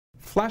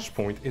Flash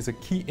point is a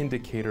key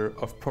indicator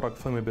of product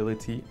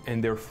flammability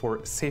and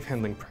therefore safe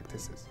handling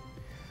practices.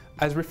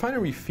 As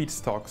refinery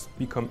feedstocks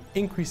become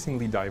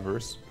increasingly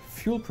diverse,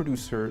 fuel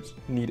producers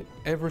need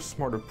ever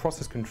smarter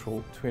process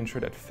control to ensure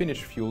that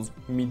finished fuels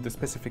meet the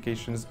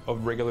specifications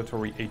of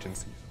regulatory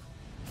agencies.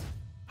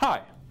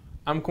 Hi,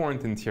 I'm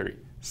Corentin Thierry,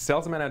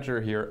 Sales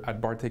Manager here at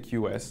BARTEC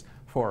US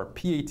for our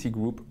PAT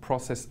Group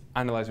Process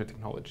Analyzer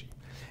Technology.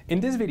 In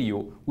this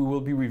video, we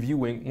will be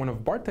reviewing one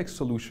of BARTEC's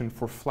solutions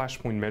for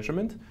flashpoint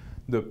measurement,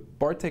 the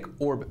BARTEC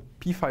Orb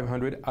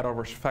P500 at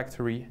our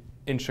factory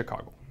in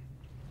Chicago.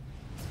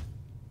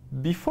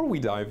 Before we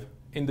dive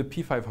in the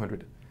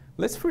P500,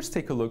 let's first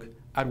take a look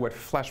at what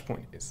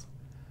flashpoint is.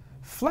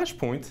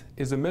 Flashpoint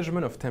is a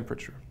measurement of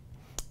temperature.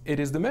 It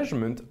is the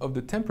measurement of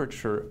the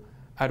temperature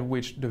at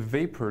which the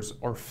vapors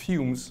or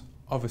fumes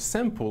of a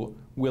sample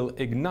will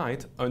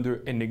ignite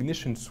under an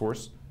ignition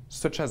source,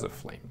 such as a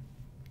flame.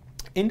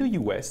 In the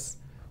US,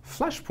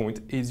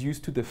 flashpoint is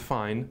used to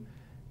define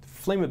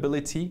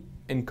flammability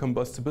and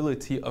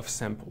combustibility of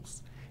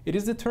samples. It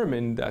is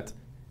determined that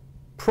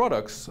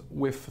products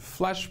with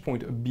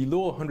flashpoint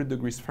below 100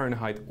 degrees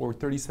Fahrenheit or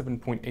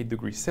 37.8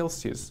 degrees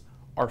Celsius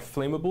are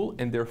flammable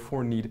and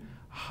therefore need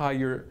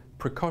higher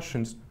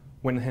precautions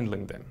when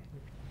handling them.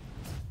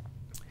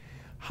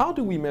 How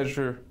do we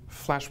measure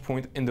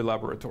flashpoint in the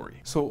laboratory?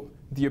 So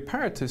the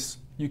apparatus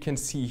you can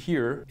see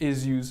here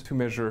is used to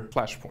measure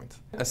flashpoint.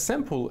 A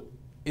sample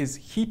is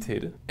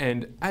heated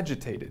and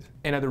agitated,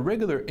 and at a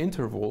regular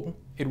interval,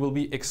 it will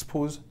be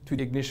exposed to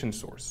the ignition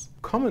source.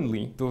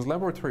 Commonly, those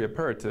laboratory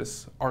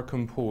apparatus are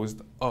composed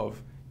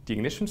of the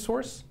ignition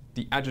source,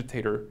 the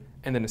agitator,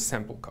 and then a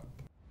sample cup.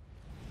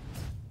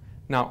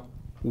 Now,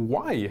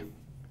 why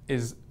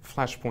is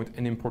flashpoint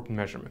an important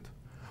measurement?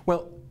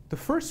 Well, the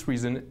first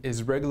reason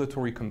is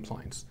regulatory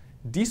compliance.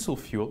 Diesel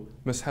fuel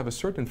must have a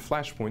certain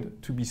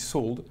flashpoint to be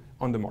sold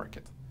on the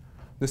market.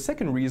 The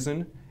second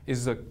reason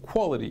is a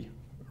quality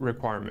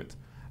requirement.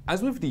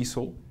 As with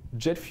diesel,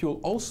 jet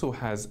fuel also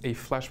has a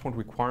flashpoint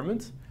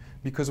requirement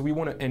because we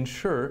want to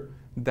ensure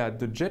that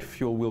the jet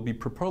fuel will be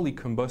properly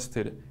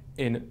combusted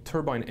in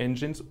turbine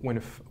engines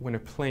when a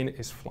plane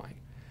is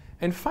flying.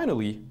 And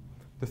finally,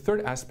 the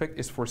third aspect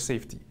is for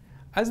safety.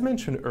 As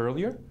mentioned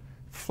earlier,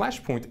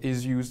 flashpoint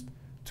is used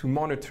to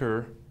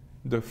monitor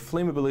the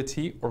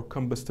flammability or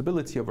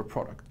combustibility of a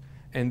product.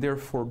 And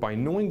therefore, by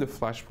knowing the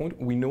flashpoint,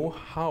 we know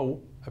how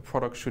a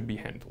product should be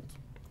handled.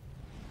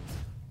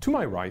 To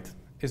my right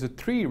is a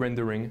 3D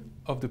rendering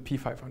of the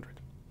P500.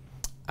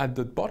 At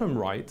the bottom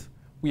right,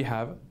 we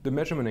have the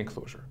measurement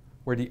enclosure,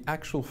 where the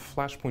actual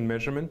flashpoint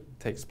measurement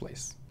takes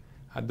place.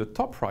 At the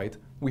top right,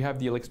 we have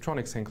the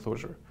electronics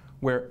enclosure,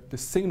 where the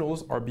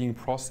signals are being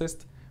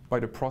processed by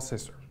the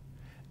processor.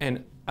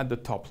 And at the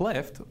top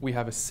left, we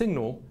have a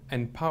signal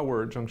and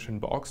power junction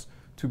box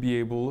to be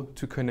able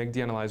to connect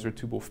the analyzer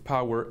to both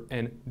power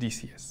and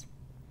DCS.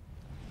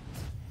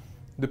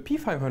 The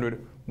P500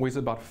 weighs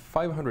about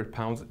 500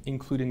 pounds,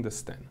 including the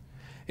stand.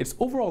 Its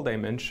overall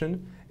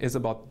dimension is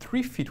about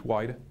 3 feet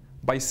wide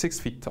by 6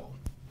 feet tall.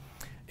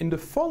 In the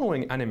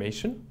following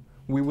animation,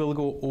 we will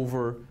go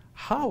over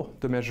how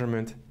the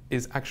measurement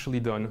is actually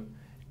done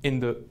in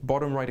the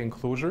bottom right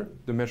enclosure,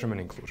 the measurement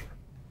enclosure.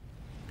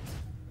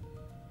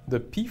 The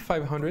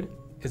P500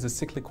 is a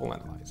cyclical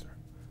analyzer.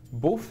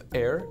 Both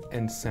air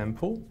and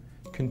sample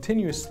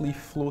continuously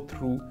flow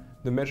through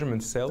the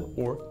measurement cell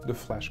or the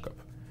flash cup.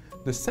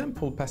 The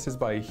sample passes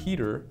by a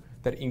heater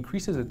that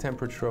increases the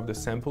temperature of the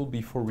sample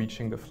before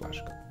reaching the flash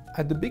cup.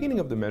 At the beginning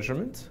of the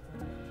measurement,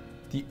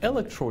 the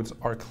electrodes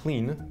are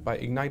cleaned by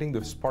igniting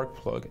the spark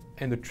plug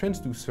and the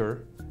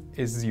transducer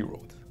is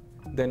zeroed.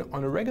 Then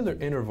on a regular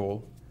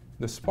interval,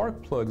 the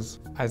spark plugs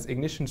as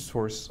ignition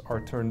source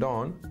are turned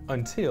on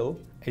until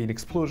an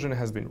explosion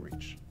has been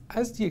reached.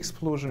 As the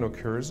explosion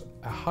occurs,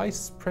 a high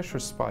pressure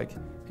spike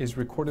is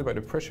recorded by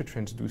the pressure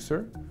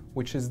transducer,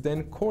 which is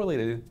then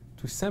correlated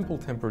to sample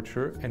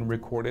temperature and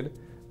recorded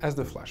as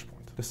the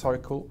flashpoint. The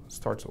cycle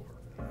starts over.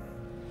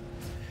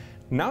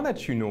 Now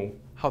that you know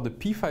how the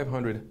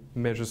P500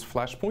 measures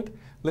flashpoint,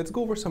 let's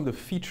go over some of the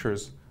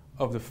features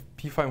of the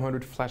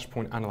P500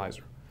 Flashpoint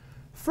Analyzer.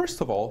 First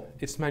of all,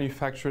 it's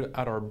manufactured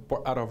out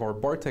of our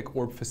BARTEC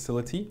Orb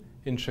facility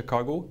in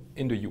Chicago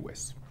in the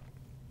US.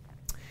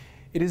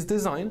 It is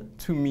designed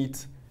to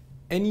meet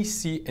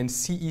NEC and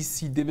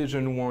CEC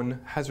Division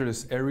 1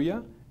 hazardous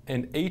area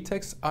and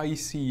ATEX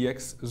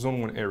IECEX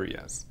Zone 1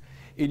 areas.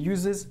 It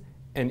uses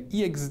an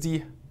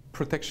EXD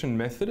protection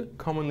method,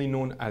 commonly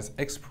known as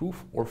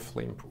X-proof or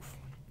flame-proof.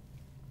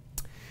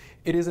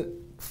 It is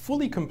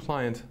fully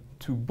compliant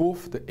to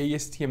both the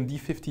ASTM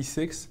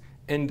D56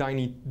 and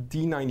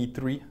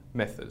D93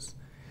 methods.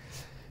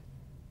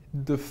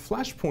 The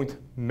flashpoint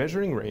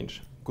measuring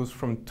range goes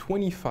from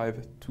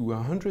 25 to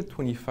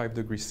 125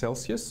 degrees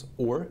Celsius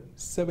or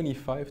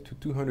 75 to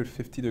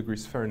 250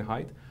 degrees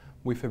Fahrenheit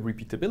with a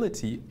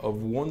repeatability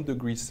of 1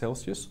 degree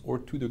Celsius or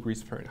 2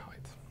 degrees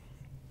Fahrenheit.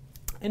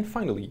 And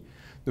finally,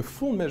 the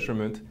full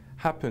measurement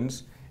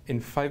happens in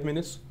 5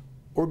 minutes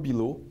or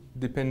below,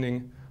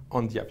 depending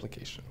on the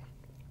application.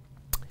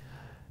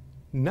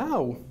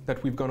 Now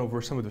that we've gone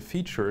over some of the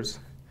features,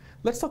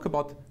 let's talk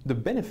about the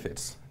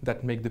benefits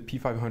that make the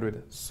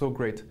P500 so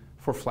great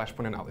for flash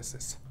point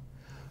analysis.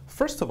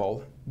 First of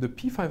all, the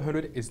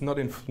P500 is not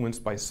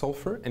influenced by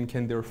sulfur and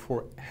can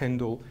therefore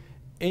handle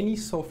any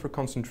sulfur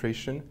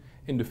concentration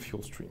in the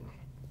fuel stream.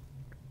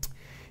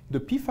 The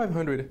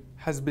P500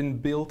 has been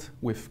built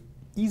with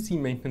easy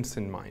maintenance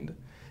in mind,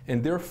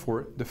 and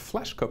therefore the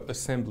flash cup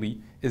assembly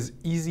is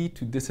easy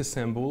to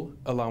disassemble,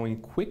 allowing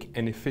quick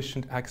and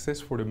efficient access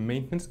for the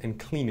maintenance and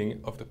cleaning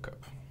of the cup.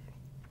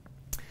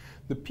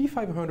 The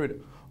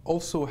P500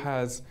 also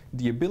has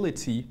the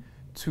ability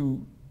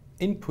to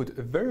input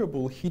a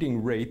variable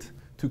heating rate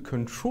to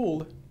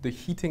control the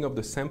heating of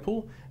the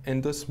sample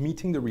and thus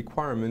meeting the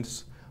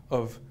requirements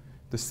of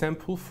the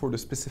sample for the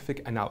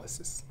specific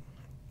analysis.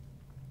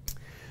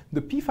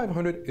 The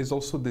P500 is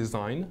also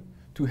designed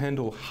to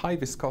handle high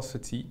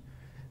viscosity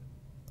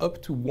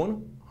up to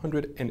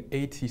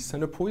 180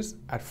 centipoise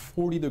at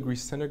 40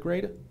 degrees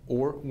centigrade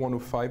or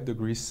 105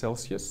 degrees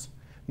Celsius,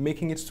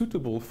 making it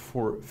suitable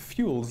for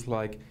fuels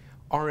like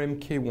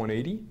RMK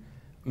 180,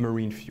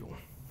 marine fuel.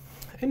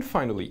 And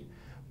finally,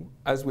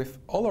 as with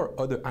all our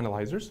other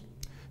analyzers,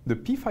 the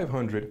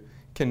P500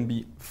 can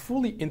be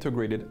fully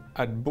integrated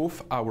at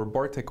both our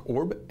BARTEC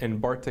Orb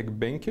and BARTEC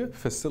Benke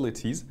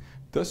facilities,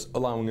 thus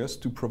allowing us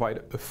to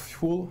provide a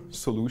full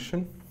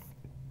solution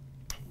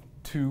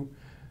to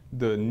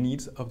the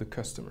needs of the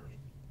customer.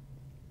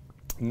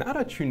 Now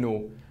that you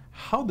know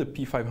how the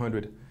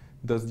P500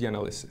 does the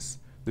analysis,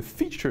 the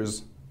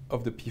features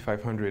of the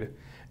P500,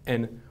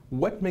 and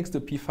what makes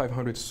the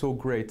P500 so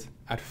great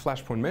at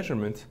flashpoint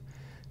measurement,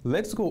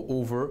 let's go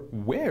over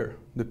where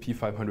the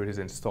P500 is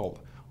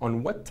installed,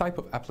 on what type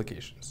of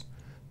applications.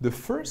 The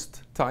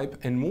first type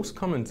and most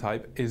common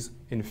type is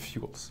in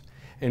fuels.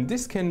 And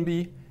this can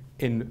be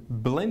in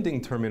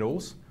blending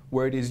terminals,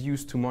 where it is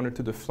used to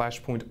monitor the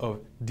flash point of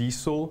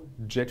diesel,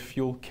 jet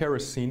fuel,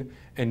 kerosene,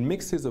 and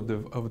mixes of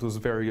those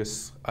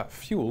various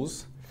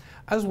fuels,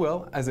 as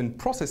well as in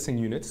processing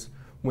units,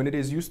 when it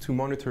is used to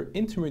monitor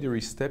intermediary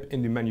step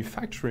in the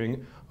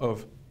manufacturing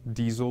of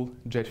diesel,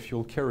 jet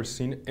fuel,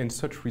 kerosene, and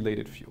such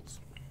related fuels.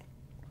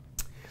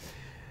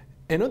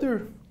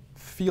 Another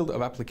field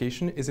of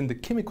application is in the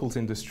chemicals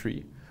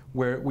industry,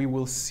 where we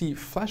will see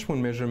flash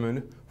point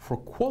measurement for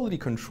quality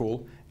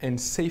control and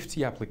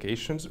safety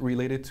applications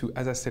related to,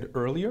 as I said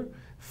earlier,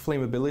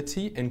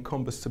 flammability and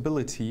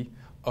combustibility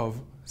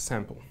of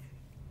sample.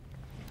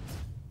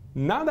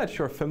 Now that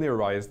you're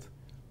familiarized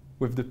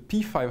with the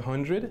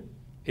P500,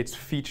 its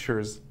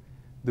features,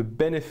 the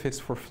benefits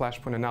for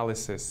flash point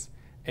analysis,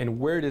 and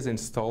where it is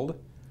installed,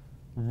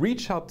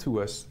 reach out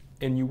to us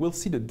and you will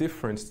see the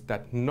difference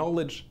that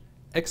knowledge,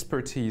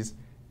 expertise,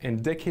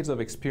 and decades of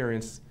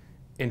experience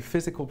in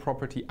physical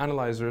property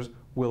analyzers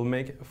will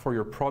make for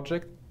your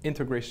project,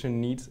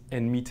 integration needs,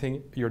 and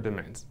meeting your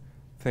demands.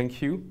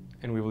 Thank you,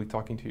 and we will be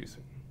talking to you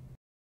soon.